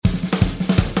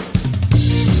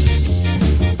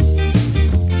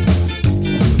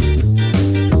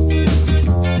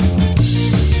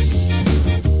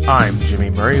I'm Jimmy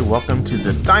Murray. Welcome to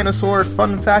the Dinosaur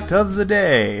Fun Fact of the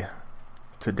Day.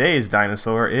 Today's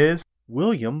dinosaur is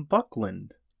William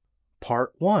Buckland.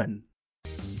 Part 1.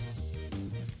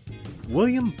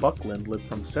 William Buckland lived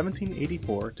from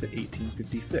 1784 to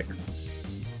 1856.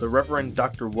 The Reverend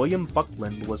Dr. William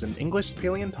Buckland was an English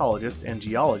paleontologist and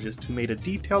geologist who made a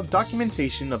detailed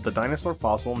documentation of the dinosaur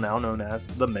fossil now known as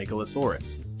the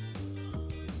Megalosaurus.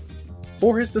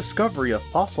 For his discovery of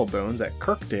fossil bones at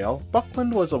Kirkdale,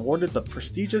 Buckland was awarded the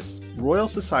prestigious Royal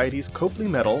Society's Copley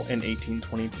Medal in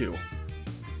 1822.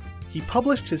 He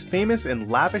published his famous and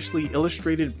lavishly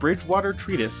illustrated Bridgewater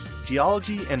Treatise,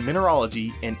 Geology and Mineralogy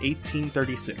in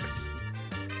 1836.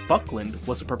 Buckland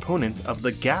was a proponent of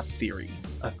the gap theory,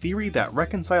 a theory that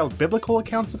reconciled biblical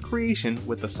accounts of creation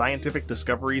with the scientific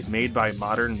discoveries made by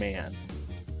modern man.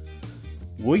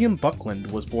 William Buckland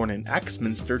was born in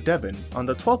Axminster, Devon, on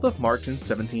the 12th of March in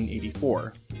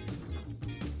 1784.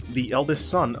 The eldest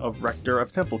son of Rector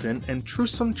of Templeton and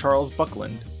Trewsome Charles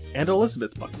Buckland, and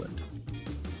Elizabeth Buckland.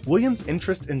 William's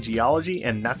interest in geology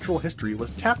and natural history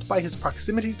was tapped by his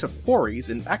proximity to quarries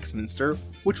in Axminster,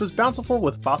 which was bountiful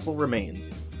with fossil remains.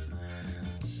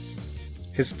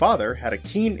 His father had a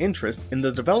keen interest in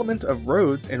the development of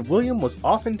roads, and William was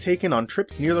often taken on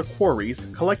trips near the quarries,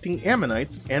 collecting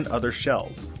ammonites and other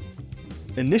shells.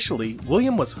 Initially,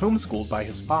 William was homeschooled by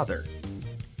his father.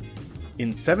 In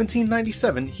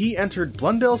 1797, he entered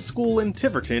Blundell School in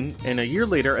Tiverton, and a year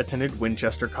later attended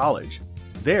Winchester College.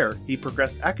 There, he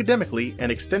progressed academically and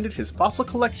extended his fossil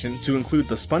collection to include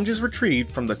the sponges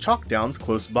retrieved from the chalk downs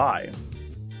close by.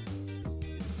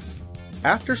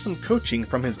 After some coaching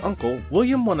from his uncle,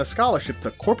 William won a scholarship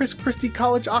to Corpus Christi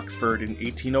College, Oxford in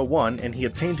 1801, and he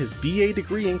obtained his BA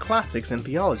degree in Classics and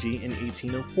Theology in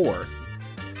 1804.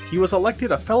 He was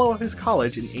elected a Fellow of his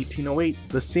college in 1808,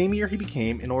 the same year he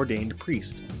became an ordained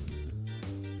priest.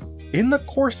 In the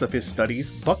course of his studies,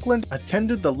 Buckland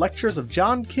attended the lectures of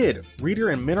John Kidd,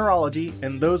 reader in mineralogy,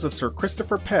 and those of Sir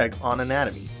Christopher Pegg on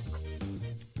anatomy.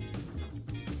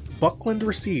 Buckland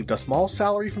received a small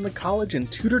salary from the college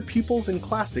and tutored pupils in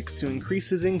classics to increase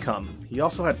his income. He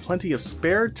also had plenty of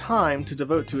spare time to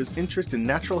devote to his interest in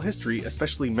natural history,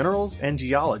 especially minerals and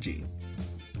geology.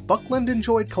 Buckland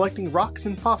enjoyed collecting rocks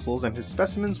and fossils, and his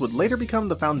specimens would later become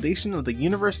the foundation of the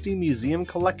University Museum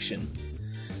collection.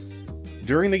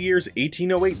 During the years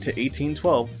 1808 to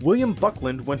 1812, William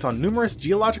Buckland went on numerous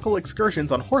geological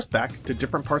excursions on horseback to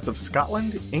different parts of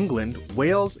Scotland, England,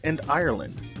 Wales, and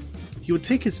Ireland. He would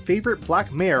take his favorite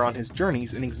black mare on his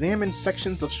journeys and examine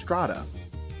sections of strata.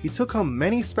 He took home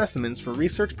many specimens for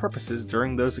research purposes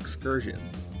during those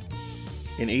excursions.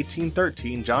 In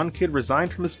 1813, John Kidd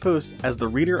resigned from his post as the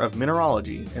reader of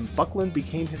mineralogy, and Buckland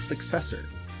became his successor.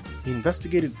 He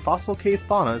investigated fossil cave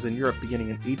faunas in Europe beginning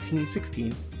in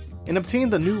 1816, and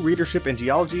obtained the new readership in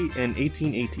geology in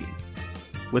 1818.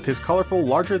 With his colorful,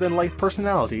 larger-than-life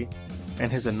personality,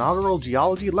 and his inaugural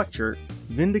geology lecture,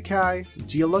 Vindicae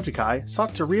Geologicae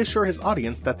sought to reassure his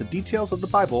audience that the details of the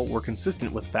Bible were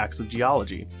consistent with facts of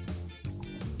geology.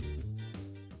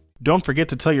 Don't forget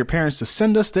to tell your parents to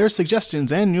send us their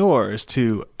suggestions and yours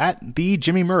to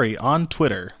 @TheJimmyMurray on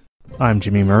Twitter. I'm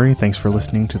Jimmy Murray. Thanks for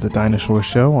listening to The Dinosaur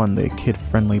Show on the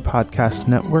Kid-Friendly Podcast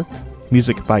Network.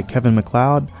 Music by Kevin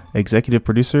MacLeod. Executive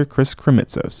producer Chris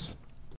Kremitzos.